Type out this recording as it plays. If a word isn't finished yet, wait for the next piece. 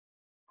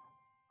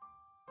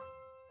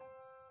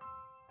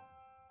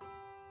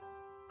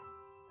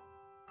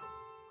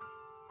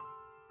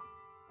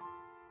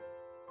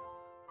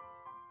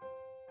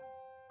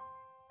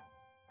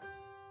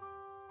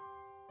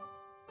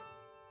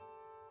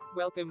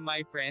Welcome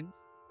my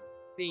friends.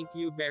 Thank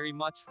you very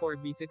much for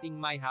visiting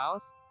my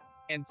house.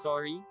 And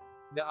sorry,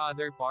 the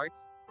other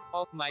parts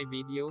of my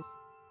videos,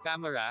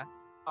 camera,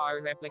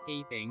 are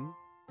replicating,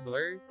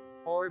 blur,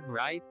 or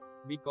bright,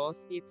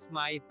 because it's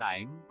my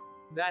time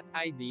that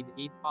I did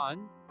it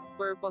on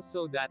purpose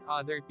so that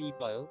other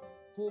people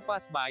who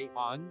pass by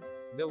on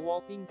the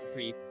walking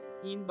street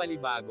in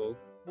Balibago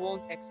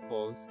won't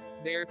expose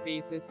their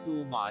faces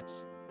too much.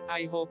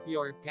 I hope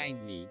you're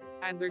kindly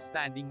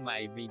understanding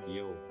my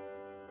video.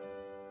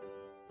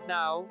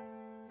 Now,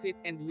 sit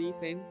and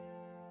listen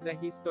the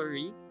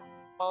history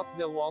of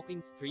the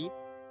walking street,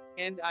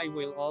 and I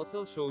will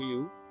also show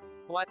you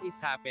what is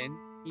happened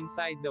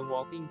inside the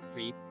walking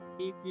street.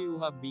 If you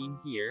have been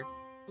here,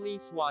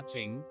 please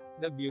watching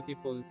the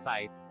beautiful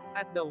sight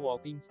at the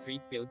walking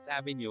street Fields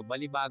Avenue,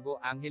 Balibago,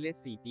 Angeles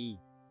City.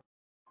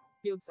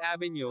 Fields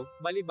Avenue,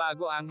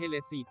 Balibago,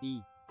 Angeles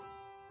City.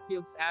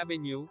 Fields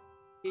Avenue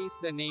is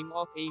the name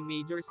of a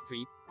major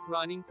street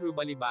running through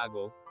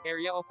Balibago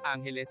area of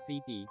Angeles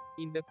City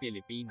in the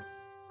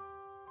Philippines.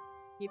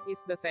 It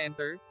is the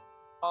center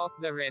of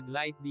the red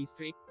light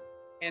district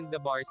and the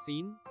bar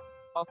scene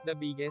of the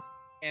biggest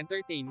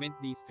entertainment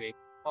district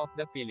of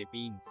the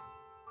Philippines.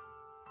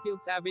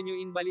 Fields Avenue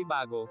in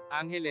Balibago,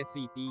 Angeles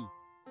City.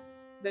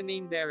 The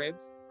name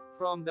derives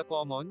from the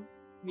common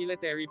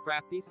military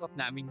practice of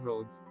naming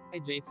roads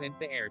adjacent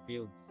to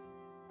airfields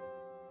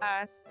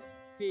as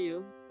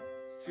Field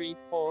Street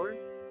or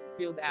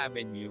Field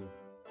Avenue.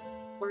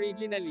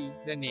 Originally,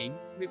 the name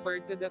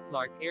referred to the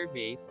Clark Air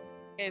Base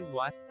and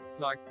was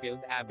Clark Field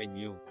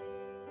Avenue.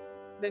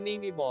 The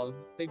name evolved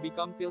to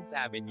become Fields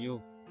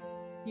Avenue.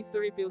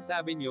 History: Fields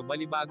Avenue,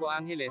 Balibago,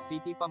 Angeles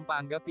City,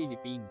 Pampanga,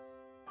 Philippines.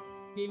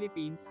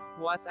 Philippines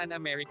was an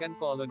American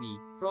colony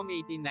from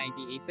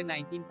 1898 to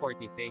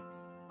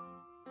 1946.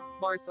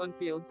 Bars on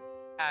Fields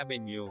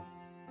Avenue.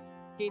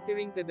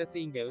 Catering to the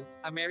single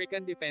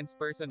American defense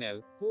personnel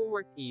who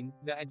worked in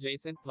the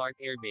adjacent Clark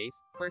Air Base,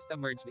 first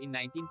emerged in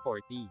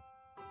 1940.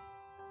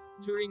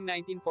 During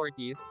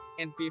 1940s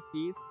and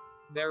 50s,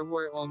 there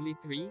were only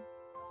 3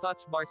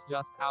 such bars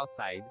just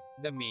outside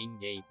the main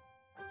gate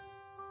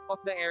of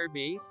the air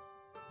base.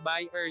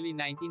 By early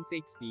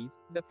 1960s,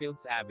 the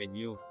Fields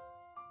Avenue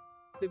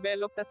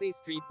developed as a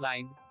street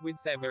lined with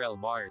several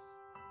bars.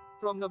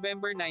 From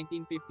November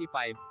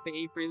 1955 to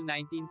April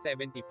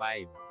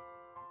 1975,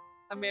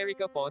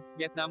 America fought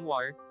Vietnam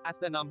War. As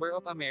the number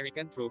of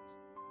American troops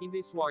in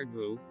this war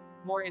grew,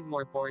 more and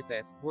more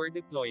forces were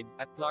deployed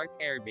at Clark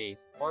Air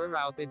Base or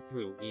routed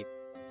through it.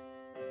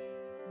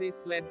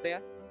 This led to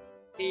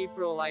a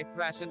pro-life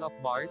ration of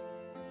bars,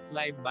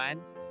 live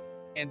bands,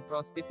 and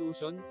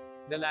prostitution,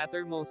 the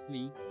latter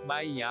mostly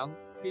by young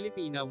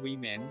Filipino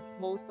women,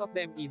 most of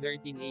them either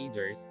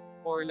teenagers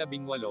or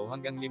 18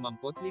 hanggang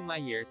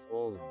 55 years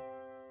old.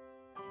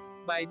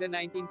 By the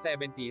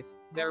 1970s,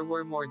 there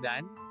were more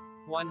than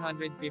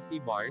 150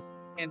 bars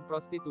and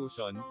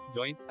prostitution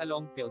joints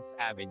along Fields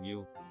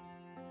Avenue.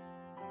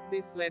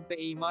 This led to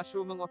a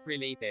mushrooming of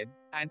related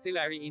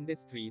ancillary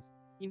industries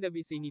in the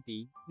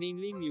vicinity,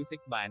 namely music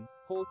bands,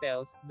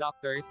 hotels,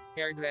 doctors,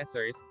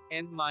 hairdressers,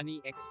 and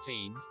money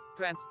exchange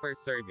transfer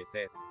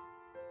services.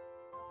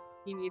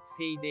 In its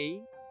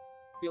heyday,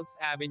 Fields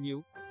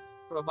Avenue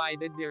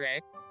provided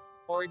direct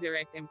or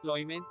direct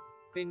employment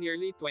to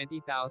nearly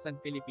 20,000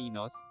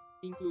 Filipinos,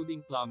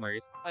 including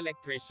plumbers,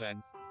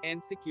 electricians,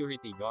 and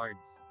security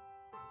guards.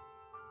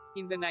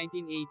 In the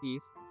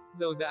 1980s,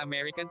 though the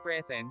American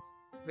presence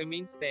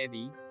remained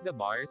steady, the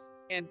bars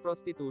and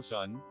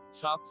prostitution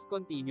shops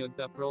continued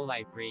the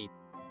pro-life rate.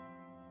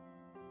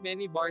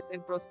 Many bars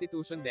and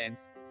prostitution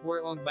dens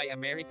were owned by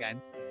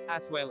Americans,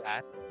 as well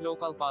as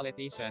local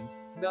politicians,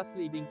 thus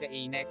leading to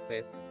a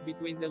nexus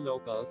between the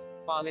locals,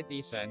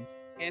 politicians,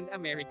 and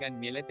American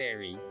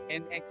military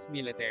and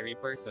ex-military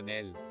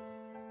personnel.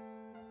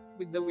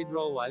 With the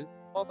withdrawal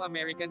of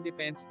American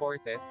Defense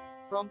Forces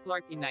from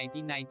Clark in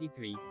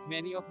 1993,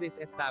 many of these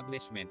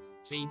establishments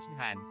changed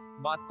hands,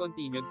 but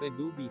continued to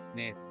do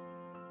business.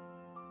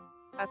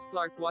 As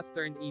Clark was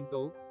turned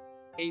into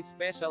a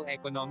Special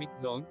Economic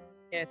Zone,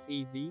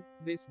 SEZ,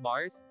 these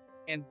bars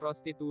and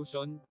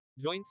prostitution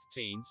joints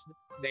changed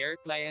their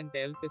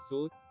clientele to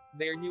suit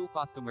their new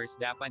customers,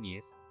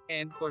 Japanese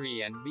and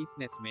Korean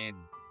businessmen.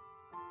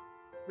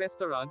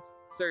 Restaurants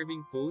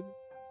serving food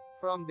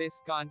from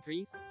these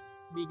countries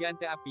began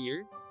to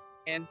appear,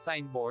 and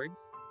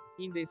signboards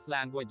in these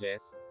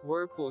languages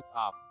were put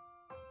up.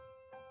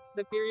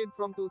 The period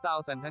from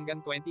 2000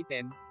 hanggang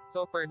 2010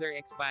 saw further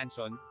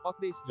expansion of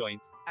these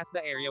joints, as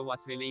the area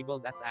was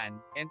relabeled as an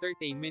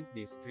entertainment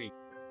district.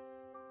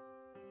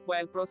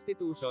 While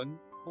prostitution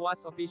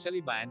was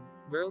officially banned,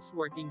 girls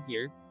working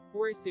here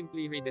were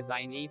simply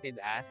redesignated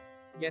as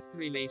guest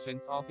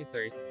relations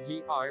officers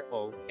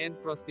 (GRO), and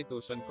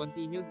prostitution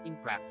continued in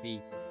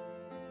practice.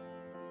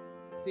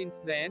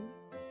 Since then,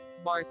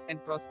 bars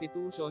and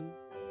prostitution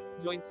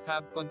joints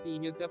have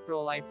continued the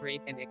pro-life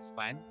rate and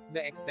expand.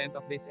 The extent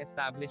of these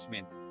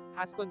establishments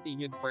has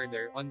continued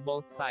further on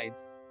both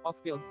sides of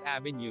Fields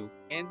Avenue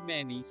and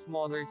many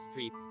smaller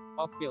streets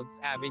of Fields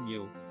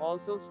Avenue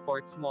also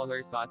sports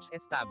smaller such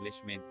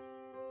establishments.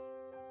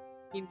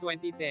 In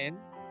 2010,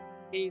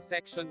 a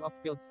section of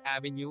Fields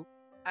Avenue,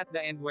 at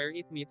the end where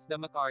it meets the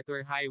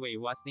MacArthur Highway,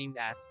 was named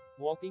as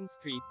Walking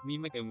Street,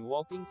 mimicking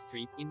Walking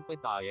Street in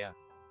Pattaya.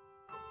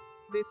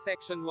 This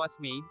section was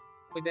made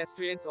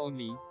pedestrians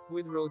only,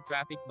 with road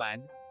traffic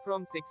banned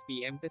from 6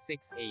 p.m. to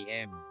 6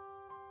 a.m.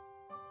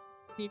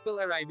 People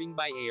arriving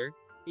by air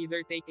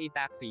either take a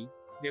taxi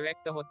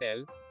direct to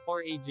hotel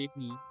or a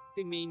jeepney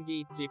to Main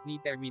Gate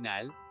Jeepney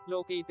Terminal,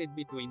 located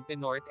between the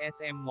North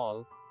SM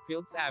Mall,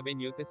 Fields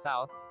Avenue to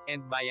South,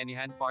 and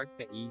Bayanihan Park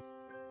to East.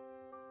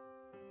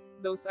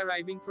 Those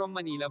arriving from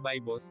Manila by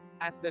bus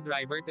ask the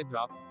driver to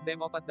drop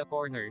them off at the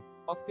corner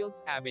of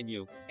Fields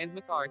Avenue and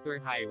MacArthur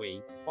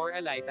Highway, or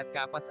alight at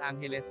Capas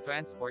Angeles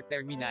Transport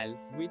Terminal,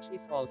 which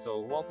is also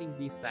walking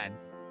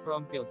distance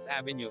from Fields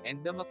Avenue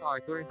and the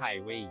MacArthur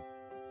Highway.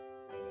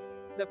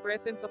 The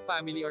presence of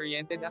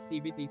family-oriented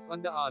activities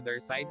on the other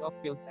side of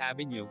Fields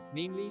Avenue,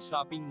 namely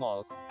shopping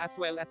malls, as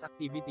well as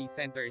activity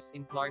centers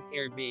in Clark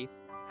Air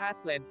Base,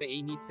 has led to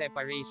a neat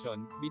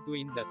separation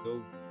between the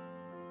two.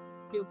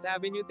 Fields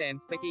Avenue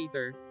tends to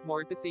cater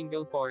more to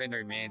single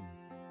foreigner men,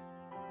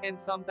 and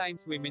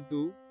sometimes women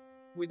too,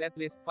 with at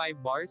least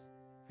 5 bars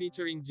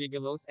featuring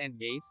gigolos and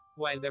gays,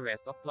 while the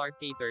rest of Clark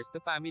caters to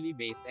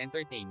family-based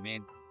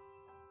entertainment.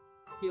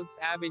 Fields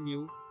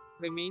Avenue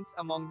remains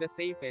among the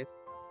safest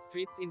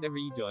streets in the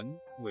region,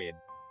 with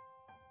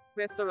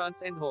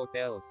restaurants and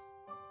hotels.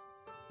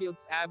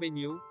 Fields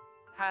Avenue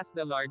has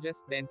the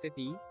largest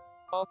density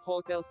of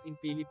hotels in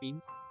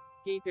Philippines,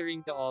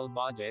 catering to all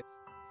budgets,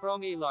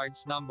 from a large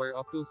number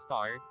of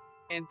 2-star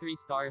and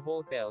 3-star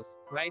hotels,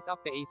 right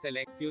up to a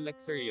select few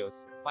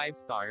luxurious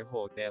 5-star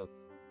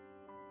hotels.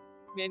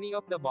 Many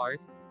of the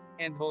bars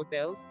and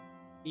hotels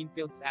in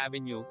Fields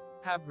Avenue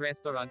have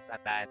restaurants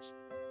attached.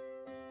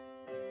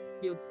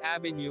 Fields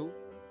Avenue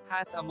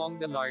has among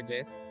the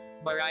largest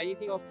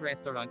variety of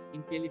restaurants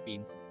in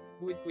Philippines,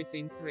 with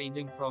cuisines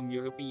ranging from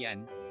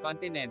European,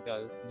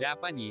 continental,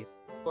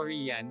 Japanese,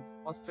 Korean,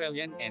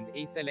 Australian, and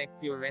a select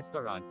few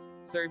restaurants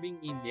serving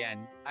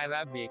Indian,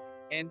 Arabic,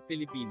 and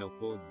Filipino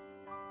food.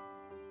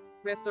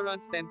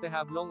 Restaurants tend to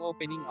have long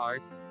opening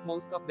hours,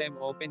 most of them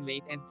open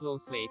late and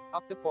close late,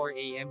 up to 4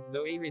 a.m.,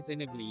 though a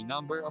reasonably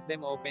number of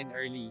them open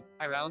early,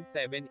 around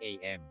 7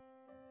 a.m.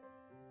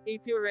 A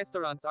few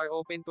restaurants are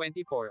open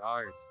 24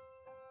 hours.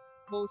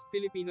 Most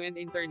Filipino and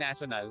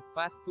international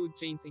fast food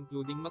chains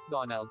including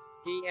McDonald's,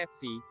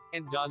 KFC,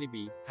 and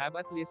Jollibee have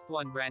at least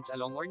one branch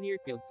along or near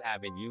Fields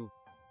Avenue.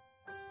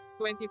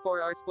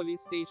 24 Hours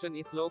Police Station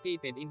is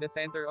located in the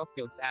center of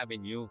Fields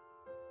Avenue.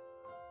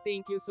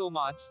 Thank you so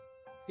much.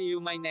 See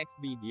you my next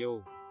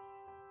video.